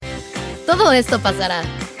Todo esto pasará.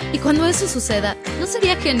 Y cuando eso suceda, ¿no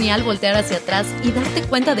sería genial voltear hacia atrás y darte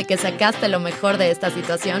cuenta de que sacaste lo mejor de esta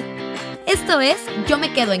situación? Esto es Yo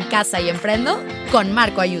me quedo en casa y emprendo con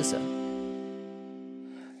Marco Ayuso.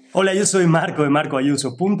 Hola, yo soy Marco de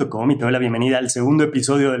marcoayuso.com y te doy la bienvenida al segundo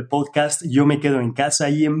episodio del podcast Yo me quedo en casa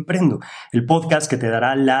y emprendo, el podcast que te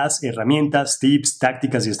dará las herramientas, tips,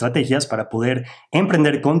 tácticas y estrategias para poder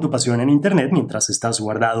emprender con tu pasión en Internet mientras estás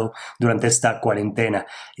guardado durante esta cuarentena.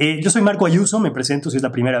 Yo soy Marco Ayuso, me presento si es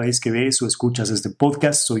la primera vez que ves o escuchas este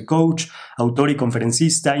podcast. Soy coach, autor y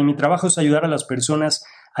conferencista y mi trabajo es ayudar a las personas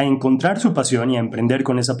a encontrar su pasión y a emprender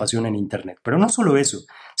con esa pasión en Internet. Pero no solo eso,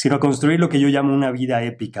 sino a construir lo que yo llamo una vida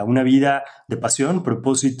épica, una vida de pasión,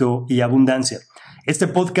 propósito y abundancia. Este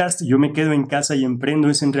podcast, Yo me quedo en casa y emprendo,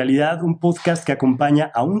 es en realidad un podcast que acompaña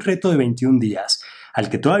a un reto de 21 días, al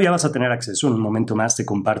que todavía vas a tener acceso. En un momento más te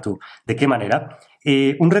comparto de qué manera.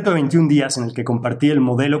 Un reto de 21 días en el que compartí el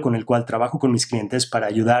modelo con el cual trabajo con mis clientes para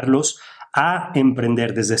ayudarlos a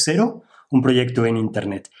emprender desde cero un proyecto en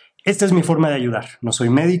Internet. Esta es mi forma de ayudar. No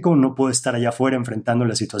soy médico, no puedo estar allá afuera enfrentando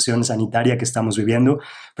la situación sanitaria que estamos viviendo,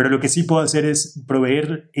 pero lo que sí puedo hacer es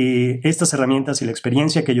proveer estas herramientas y la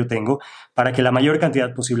experiencia que yo tengo para que la mayor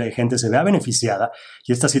cantidad posible de gente se vea beneficiada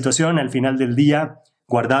y esta situación al final del día,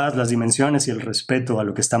 guardadas las dimensiones y el respeto a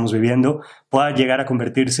lo que estamos viviendo, pueda llegar a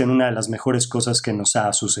convertirse en una de las mejores cosas que nos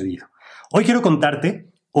ha sucedido. Hoy quiero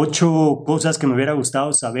contarte 8 cosas que me hubiera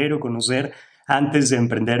gustado saber o conocer antes de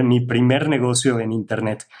emprender mi primer negocio en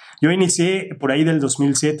Internet. Yo inicié por ahí del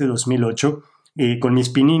 2007-2008 con mis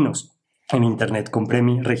pininos en Internet.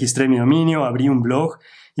 Registré mi dominio, abrí un blog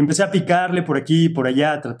y empecé a picarle por aquí y por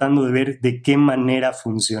allá tratando de ver de qué manera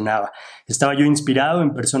funcionaba. Estaba yo inspirado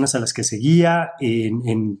en personas a las que seguía,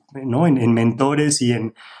 en mentores y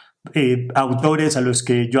en autores a los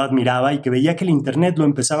que yo admiraba y que veía que el Internet lo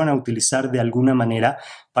empezaban a utilizar de alguna manera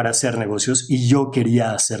para hacer negocios y yo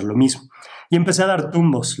quería hacer lo mismo. Y empecé a dar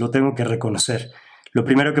tumbos, lo tengo que reconocer. Lo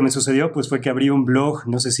primero que me sucedió pues, fue que abrí un blog,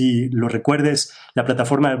 no sé si lo recuerdes, la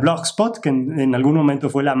plataforma de Blogspot, que en algún momento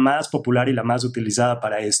fue la más popular y la más utilizada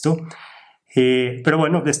para esto. Pero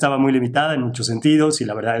bueno, estaba muy limitada en muchos sentidos y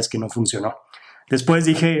la verdad es que no funcionó. Después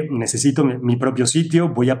dije, necesito mi propio sitio,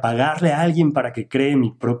 voy a pagarle a alguien para que cree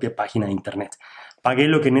mi propia página de Internet. Pagué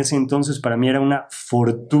lo que en ese entonces para mí era una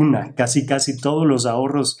fortuna. Casi todos los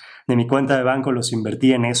ahorros de mi cuenta de banco los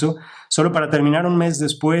invertí en eso, solo para terminar un mes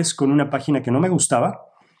después con una página que no me gustaba,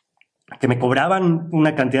 que me cobraban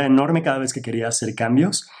una cantidad enorme cada vez que quería hacer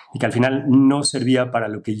cambios y que al final no servía para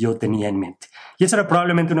lo que yo tenía en mente. Y ese era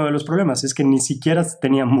probablemente uno de los problemas, es que ni siquiera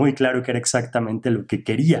tenía muy claro qué era exactamente lo que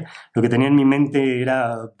quería. Lo que tenía en mi mente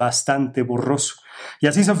era bastante borroso. Y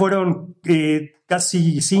así se fueron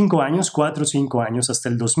casi 5 años, 4 o 5 años, hasta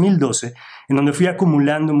el 2012, en donde fui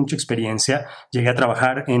acumulando mucha experiencia. Llegué a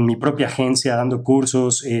trabajar en mi propia agencia, dando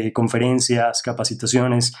cursos, conferencias,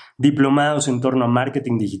 capacitaciones, diplomados en torno a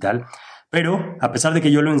marketing digital. Pero, a pesar de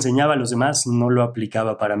que yo lo enseñaba a los demás, no lo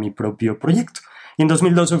aplicaba para mi propio proyecto. Y en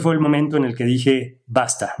 2012 fue el momento en el que dije,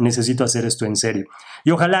 basta, necesito hacer esto en serio.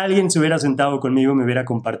 Y ojalá alguien se hubiera sentado conmigo y me hubiera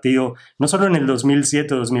compartido, no solo en el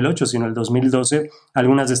 2007 o 2008, sino en el 2012,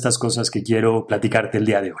 algunas de estas cosas que quiero platicarte el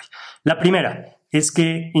día de hoy. La primera es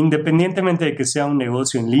que independientemente de que sea un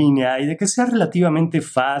negocio en línea y de que sea relativamente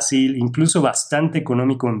fácil, incluso bastante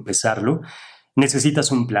económico empezarlo,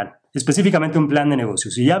 necesitas un plan, específicamente un plan de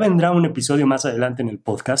negocios. Y ya vendrá un episodio más adelante en el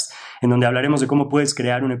podcast en donde hablaremos de cómo puedes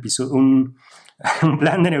crear un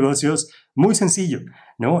plan de negocios muy sencillo,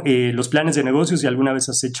 ¿no? Los planes de negocios, si alguna vez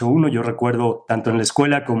has hecho uno, yo recuerdo tanto en la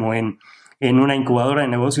escuela como en una incubadora de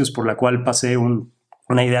negocios por la cual pasé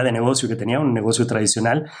una idea de negocio que tenía, un negocio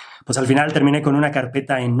tradicional, pues al final terminé con una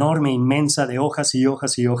carpeta enorme, inmensa de hojas y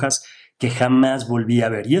hojas y hojas que jamás volví a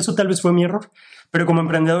ver. Y eso tal vez fue mi error. Pero como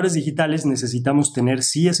emprendedores digitales necesitamos tener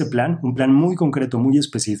sí ese plan, un plan muy concreto, muy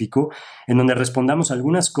específico, en donde respondamos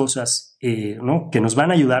algunas cosas que nos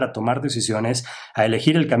van a ayudar a tomar decisiones, a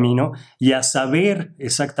elegir el camino y a saber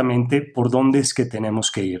exactamente por dónde es que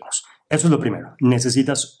tenemos que irnos. Eso es lo primero,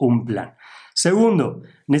 necesitas un plan. Segundo,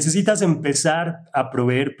 necesitas empezar a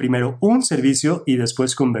proveer primero un servicio y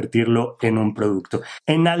después convertirlo en un producto.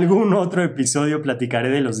 En algún otro episodio platicaré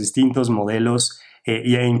de los distintos modelos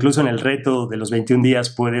e incluso en el reto de los 21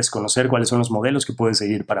 días puedes conocer cuáles son los modelos que puedes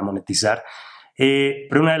seguir para monetizar.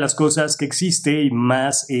 Pero una de las cosas que existe y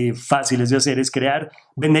más fáciles de hacer es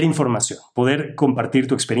vender información, poder compartir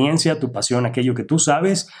tu experiencia, tu pasión, aquello que tú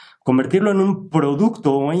sabes, convertirlo en un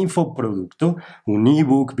producto o infoproducto, un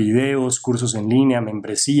ebook, videos, cursos en línea,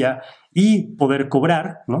 membresía y poder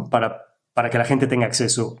cobrar, ¿no? para que la gente tenga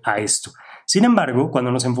acceso a esto. Sin embargo,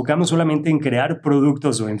 cuando nos enfocamos solamente en crear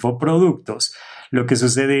productos o infoproductos, lo que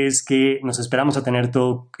sucede es que nos esperamos a tener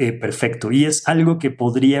todo perfecto y es algo que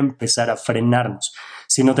podría empezar a frenarnos.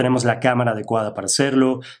 Si no tenemos la cámara adecuada para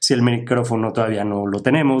hacerlo, si el micrófono todavía no lo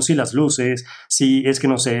tenemos, si las luces, si es que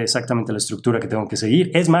no sé exactamente la estructura que tengo que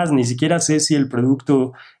seguir. Es más, ni siquiera sé si el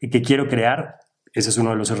producto que quiero crear, ese es uno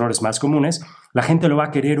de los errores más comunes, la gente lo va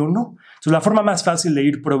a querer o no. Entonces, la forma más fácil de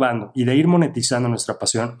ir probando y de ir monetizando nuestra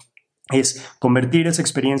pasión es convertir esa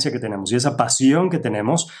experiencia que tenemos y esa pasión que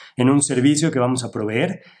tenemos en un servicio que vamos a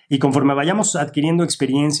proveer, y conforme vayamos adquiriendo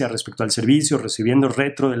experiencia respecto al servicio, recibiendo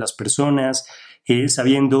retro de las personas,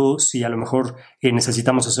 sabiendo si a lo mejor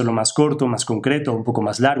necesitamos hacerlo más corto, más concreto, un poco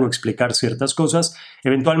más largo, explicar ciertas cosas,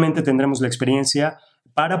 eventualmente tendremos la experiencia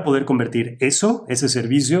para poder convertir ese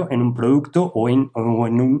servicio en un producto o en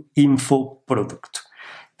un infoproducto.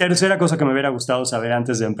 Tercera cosa que me hubiera gustado saber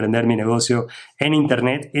antes de emprender mi negocio en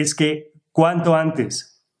Internet es que cuanto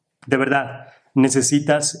antes, de verdad,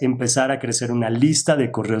 necesitas empezar a crecer una lista de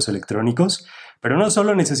correos electrónicos, pero no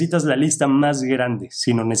solo necesitas la lista más grande,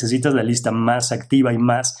 sino necesitas la lista más activa y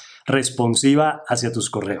más responsiva hacia tus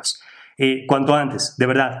correos. Cuanto antes, de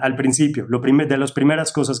verdad, al principio, de las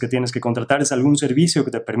primeras cosas que tienes que contratar es algún servicio que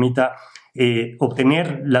te permita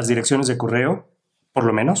obtener las direcciones de correo, por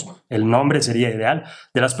lo menos, el nombre sería ideal,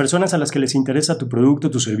 de las personas a las que les interesa tu producto,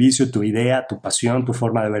 tu servicio, tu idea, tu pasión, tu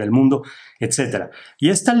forma de ver el mundo, etc. Y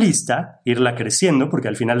esta lista, irla creciendo, porque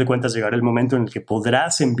al final de cuentas llegará el momento en el que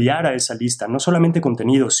podrás enviar a esa lista no solamente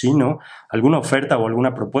contenido, sino alguna oferta o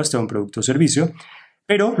alguna propuesta de un producto o servicio.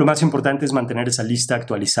 Pero lo más importante es mantener esa lista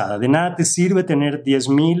actualizada. De nada te sirve tener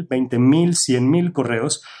 10,000, 20,000, 100,000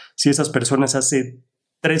 correos si esas personas hace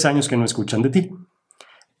 3 años que no escuchan de ti.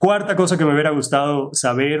 Cuarta cosa que me hubiera gustado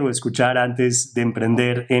saber o escuchar antes de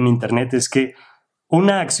emprender en Internet es que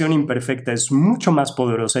una acción imperfecta es mucho más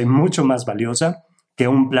poderosa y mucho más valiosa que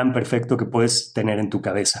un plan perfecto que puedes tener en tu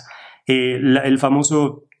cabeza. El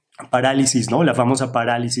famoso parálisis, ¿no? La famosa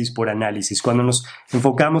parálisis por análisis, cuando nos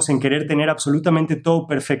enfocamos en querer tener absolutamente todo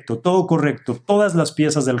perfecto, todo correcto, todas las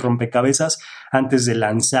piezas del rompecabezas antes de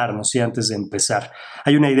lanzarnos y antes de empezar.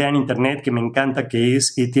 Hay una idea en Internet que me encanta, que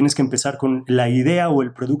es tienes que empezar con la idea o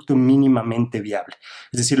el producto mínimamente viable.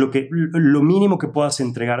 Es decir, lo mínimo que puedas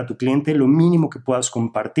entregar a tu cliente, lo mínimo que puedas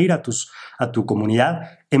compartir a tu comunidad,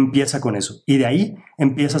 empieza con eso y de ahí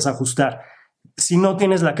empiezas a ajustar. Si no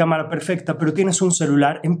tienes la cámara perfecta, pero tienes un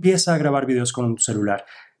celular, empieza a grabar videos con un celular.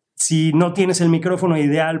 Si no tienes el micrófono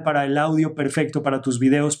ideal para el audio perfecto para tus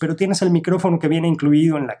videos, pero tienes el micrófono que viene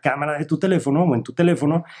incluido en la cámara de tu teléfono o en tu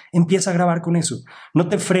teléfono, empieza a grabar con eso. No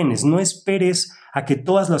te frenes, no esperes a que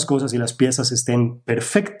todas las cosas y las piezas estén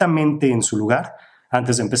perfectamente en su lugar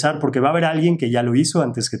antes de empezar, porque va a haber alguien que ya lo hizo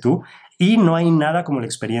antes que tú y no hay nada como la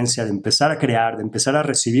experiencia de empezar a crear, de empezar a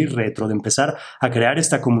recibir retro, de empezar a crear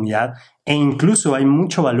esta comunidad, e incluso hay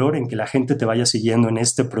mucho valor en que la gente te vaya siguiendo en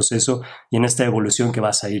este proceso y en esta evolución que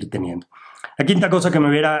vas a ir teniendo. La quinta cosa que me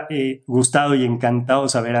hubiera gustado y encantado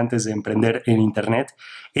saber antes de emprender en Internet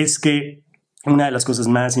es que una de las cosas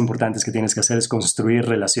más importantes que tienes que hacer es construir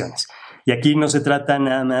relaciones. Y aquí no se trata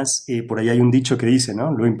nada más, por ahí hay un dicho que dice,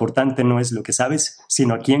 ¿no? Lo importante no es lo que sabes,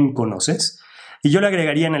 sino a quién conoces. Y yo le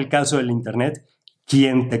agregaría en el caso del Internet,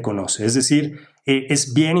 quién te conoce. Es decir,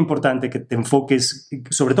 es bien importante que te enfoques,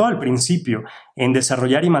 sobre todo al principio, en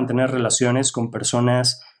desarrollar y mantener relaciones con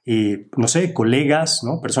personas, no sé, colegas,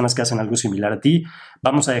 ¿no? Personas que hacen algo similar a ti.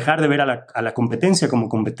 Vamos a dejar de ver a la competencia como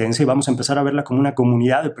competencia y vamos a empezar a verla como una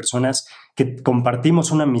comunidad de personas que compartimos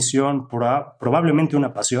una misión, probablemente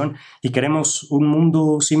una pasión, y queremos un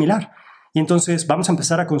mundo similar. Y entonces vamos a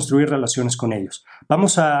empezar a construir relaciones con ellos.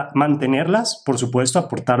 Vamos a mantenerlas, por supuesto,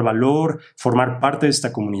 aportar valor, formar parte de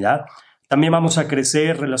esta comunidad. También vamos a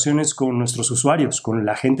crecer relaciones con nuestros usuarios, con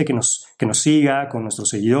la gente que nos siga, con nuestros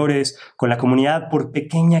seguidores, con la comunidad, por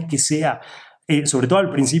pequeña que sea. Sobre todo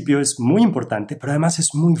al principio es muy importante, pero además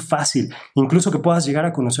es muy fácil. Incluso que puedas llegar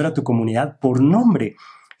a conocer a tu comunidad por nombre.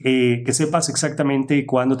 Que sepas exactamente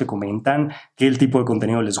cuándo te comentan, qué el tipo de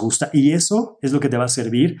contenido les gusta, y eso es lo que te va a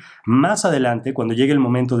servir más adelante cuando llegue el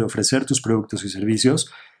momento de ofrecer tus productos y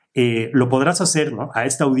servicios. Lo podrás hacer, ¿no? A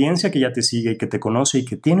esta audiencia que ya te sigue y que te conoce y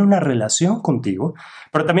que tiene una relación contigo,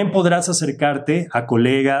 pero también podrás acercarte a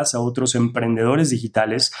colegas, a otros emprendedores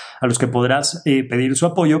digitales a los que podrás pedir su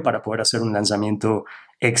apoyo para poder hacer un lanzamiento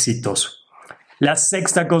exitoso. La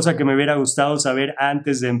sexta cosa que me hubiera gustado saber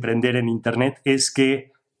antes de emprender en Internet es que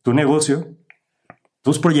tu negocio,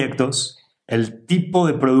 tus proyectos, el tipo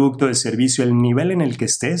de producto, de servicio, el nivel en el que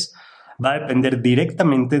estés, va a depender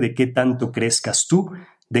directamente de qué tanto crezcas tú,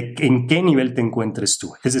 de en qué nivel te encuentres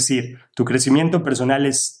tú. Es decir, tu crecimiento personal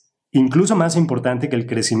es incluso más importante que el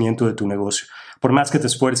crecimiento de tu negocio. Por más que te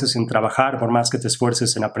esfuerces en trabajar, por más que te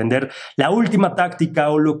esfuerces en aprender la última táctica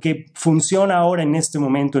o lo que funciona ahora en este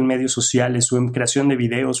momento en medios sociales o en creación de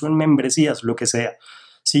videos o en membresías, lo que sea,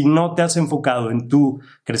 si no te has enfocado en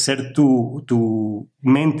crecer tu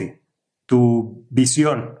mente, tu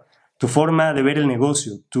visión, tu forma de ver el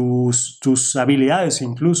negocio, tus habilidades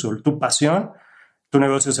incluso, tu pasión, tu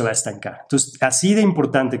negocio se va a estancar. Entonces, así de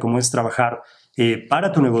importante como es trabajar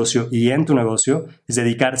para tu negocio y en tu negocio, es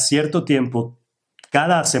dedicar cierto tiempo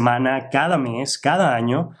cada semana, cada mes, cada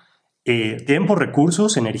año, tiempo,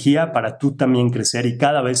 recursos, energía para tú también crecer y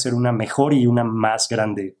cada vez ser una mejor y una más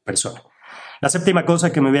grande persona. La séptima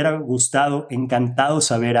cosa que me hubiera gustado, encantado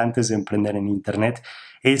saber antes de emprender en Internet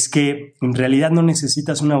es que en realidad no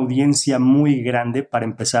necesitas una audiencia muy grande para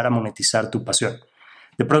empezar a monetizar tu pasión.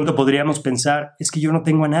 De pronto podríamos pensar, es que yo no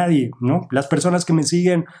tengo a nadie, ¿no? Las personas que me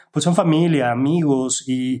siguen pues son familia, amigos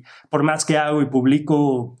y por más que hago y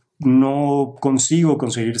publico no consigo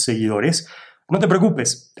conseguir seguidores. No te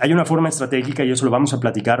preocupes, hay una forma estratégica y eso lo vamos a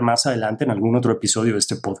platicar más adelante en algún otro episodio de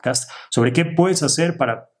este podcast sobre qué puedes hacer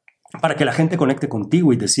para que la gente conecte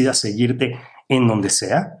contigo y decida seguirte en donde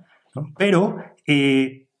sea, ¿no? Pero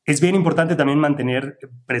es bien importante también mantener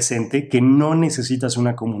presente que no necesitas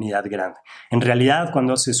una comunidad grande. En realidad,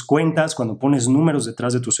 cuando haces cuentas, cuando pones números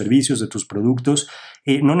detrás de tus servicios, de tus productos,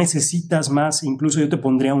 no necesitas más, incluso yo te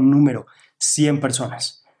pondría un número, 100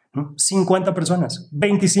 personas. ¿No? 50 personas,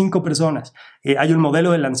 25 personas. Hay un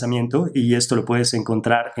modelo de lanzamiento y esto lo puedes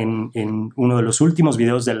encontrar en uno de los últimos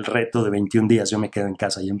videos del reto de 21 días, Yo me quedo en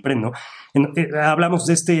casa y emprendo. Hablamos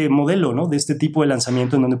de este modelo, ¿no? De este tipo de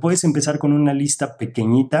lanzamiento en donde puedes empezar con una lista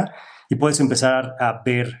pequeñita y puedes empezar a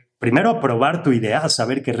ver, primero a probar tu idea, a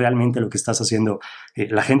saber que realmente lo que estás haciendo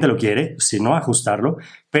la gente lo quiere, si no ajustarlo,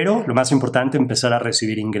 pero lo más importante, empezar a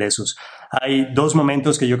recibir ingresos. Hay dos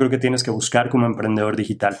momentos que yo creo que tienes que buscar como emprendedor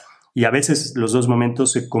digital y a veces los dos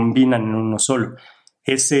momentos se combinan en uno solo.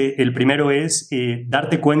 El primero es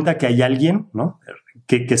darte cuenta que hay alguien, ¿no?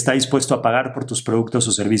 que está dispuesto a pagar por tus productos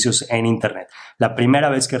o servicios en Internet. La primera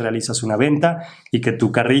vez que realizas una venta y que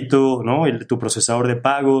tu carrito, ¿no? Tu procesador de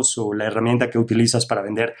pagos o la herramienta que utilizas para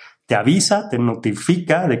vender te avisa, te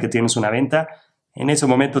notifica de que tienes una venta, en ese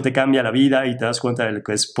momento te cambia la vida y te das cuenta de lo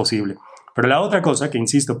que es posible. Pero la otra cosa que,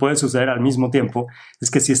 insisto, puede suceder al mismo tiempo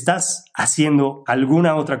es que si estás haciendo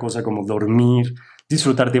alguna otra cosa como dormir,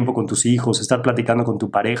 disfrutar tiempo con tus hijos, estar platicando con tu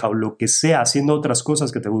pareja o lo que sea, haciendo otras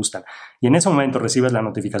cosas que te gustan, y en ese momento recibes la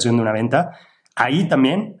notificación de una venta, ahí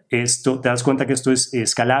también te das cuenta que esto es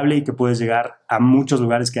escalable y que puedes llegar a muchos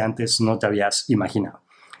lugares que antes no te habías imaginado.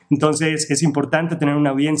 Entonces, es importante tener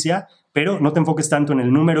una audiencia, pero no te enfoques tanto en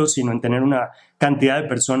el número, sino en tener una cantidad de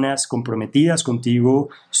personas comprometidas contigo,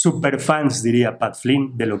 super fans, diría Pat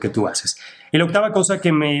Flynn, de lo que tú haces. Y la octava cosa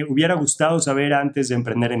que me hubiera gustado saber antes de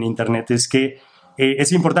emprender en Internet es que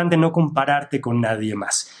es importante no compararte con nadie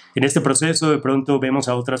más. En este proceso de pronto vemos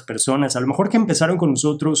a otras personas, a lo mejor que empezaron con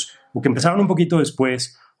nosotros o que empezaron un poquito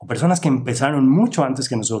después, o personas que empezaron mucho antes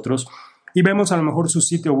que nosotros, y vemos a lo mejor su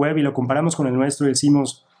sitio web y lo comparamos con el nuestro y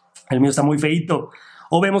decimos, el mío está muy feíto.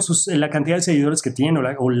 O vemos la cantidad de seguidores que tiene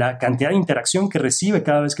o la cantidad de interacción que recibe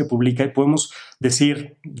cada vez que publica y podemos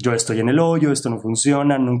decir, yo estoy en el hoyo, esto no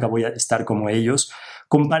funciona, nunca voy a estar como ellos.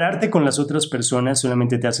 Compararte con las otras personas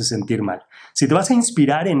solamente te hace sentir mal. Si te vas a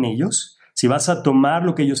inspirar en ellos, si vas a tomar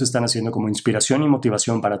lo que ellos están haciendo como inspiración y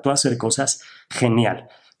motivación para tú hacer cosas, genial.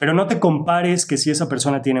 Pero no te compares que si esa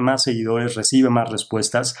persona tiene más seguidores, recibe más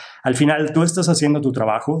respuestas. Al final tú estás haciendo tu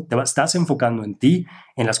trabajo, estás enfocando en ti,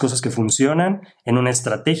 en las cosas que funcionan, en una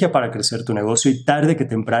estrategia para crecer tu negocio y tarde que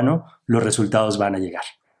temprano los resultados van a llegar.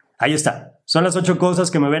 Ahí está. Son las 8 cosas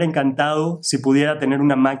que me hubiera encantado si pudiera tener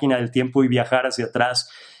una máquina del tiempo y viajar hacia atrás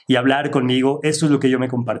y hablar conmigo. Esto es lo que yo me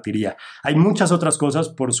compartiría. Hay muchas otras cosas,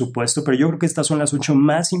 por supuesto, pero yo creo que estas son las 8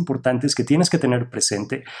 más importantes que tienes que tener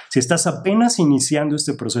presente. Si estás apenas iniciando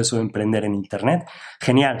este proceso de emprender en Internet,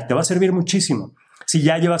 genial, te va a servir muchísimo. Si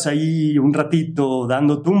ya llevas ahí un ratito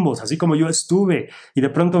dando tumbos, así como yo estuve, y de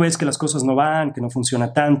pronto ves que las cosas no van, que no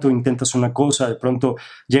funciona tanto, intentas una cosa, de pronto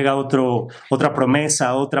llega otra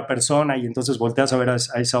promesa, otra persona, y entonces volteas a ver a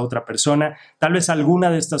esa otra persona, tal vez alguna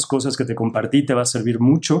de estas cosas que te compartí te va a servir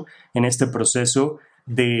mucho en este proceso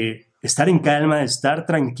de estar en calma, de estar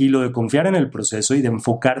tranquilo, de confiar en el proceso y de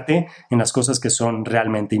enfocarte en las cosas que son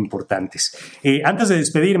realmente importantes. Antes de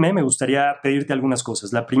despedirme, me gustaría pedirte algunas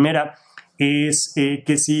cosas. La primera es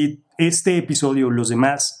que si este episodio, los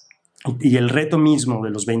demás y el reto mismo de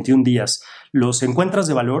los 21 días los encuentras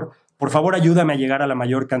de valor, por favor ayúdame a llegar a la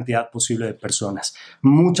mayor cantidad posible de personas.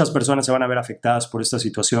 Muchas personas se van a ver afectadas por esta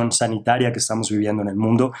situación sanitaria que estamos viviendo en el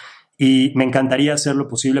mundo y me encantaría hacer lo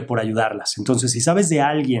posible por ayudarlas. Entonces, si sabes de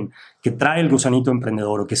alguien que trae el gusanito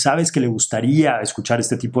emprendedor o que sabes que le gustaría escuchar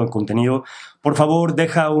este tipo de contenido, por favor,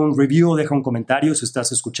 deja un review, deja un comentario si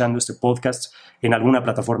estás escuchando este podcast en alguna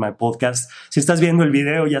plataforma de podcast. Si estás viendo el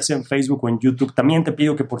video, ya sea en Facebook o en YouTube, también te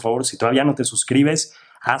pido que, por favor, si todavía no te suscribes,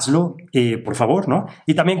 hazlo, por favor, ¿no?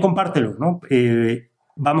 Y también compártelo, ¿no?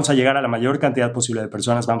 Vamos a llegar a la mayor cantidad posible de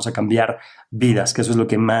personas, vamos a cambiar vidas, que eso es lo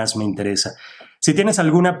que más me interesa. Si tienes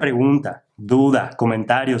alguna pregunta, duda,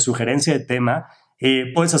 comentario, sugerencia de tema,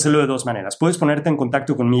 puedes hacerlo de dos maneras. Puedes ponerte en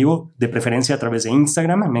contacto conmigo, de preferencia a través de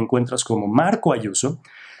Instagram, me encuentras como Marco Ayuso,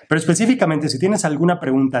 pero específicamente si tienes alguna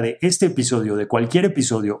pregunta de este episodio, de cualquier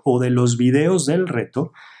episodio o de los videos del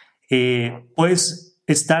reto, puedes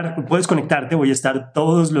conectarte. Voy a estar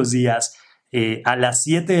todos los días a las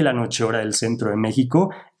 7 de la noche, hora del centro de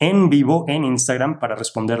México, en vivo en Instagram para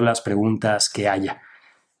responder las preguntas que haya.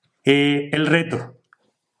 El reto.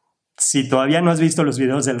 Si todavía no has visto los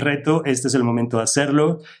videos del reto, este es el momento de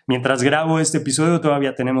hacerlo. Mientras grabo este episodio,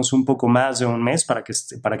 todavía tenemos un poco más de un mes para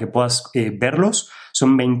que puedas verlos.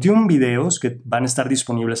 Son 21 videos que van a estar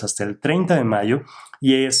disponibles hasta el 30 de mayo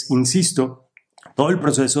y insisto, todo el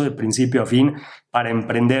proceso de principio a fin para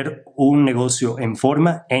emprender un negocio en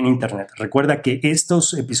forma en Internet. Recuerda que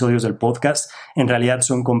estos episodios del podcast en realidad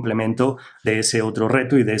son complemento de ese otro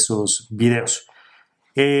reto y de esos videos.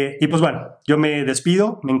 Y pues bueno, yo me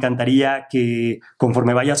despido. Me encantaría que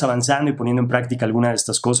conforme vayas avanzando y poniendo en práctica alguna de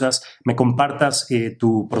estas cosas, me compartas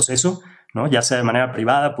tu proceso, ¿no? Ya sea de manera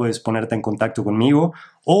privada, puedes ponerte en contacto conmigo,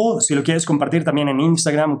 o si lo quieres compartir también en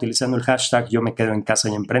Instagram utilizando el hashtag Yo Me Quedo en Casa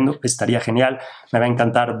y Emprendo, estaría genial. Me va a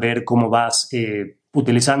encantar ver cómo vas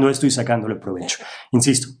utilizando esto y sacándole provecho.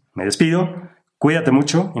 Insisto, me despido, cuídate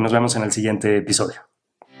mucho y nos vemos en el siguiente episodio.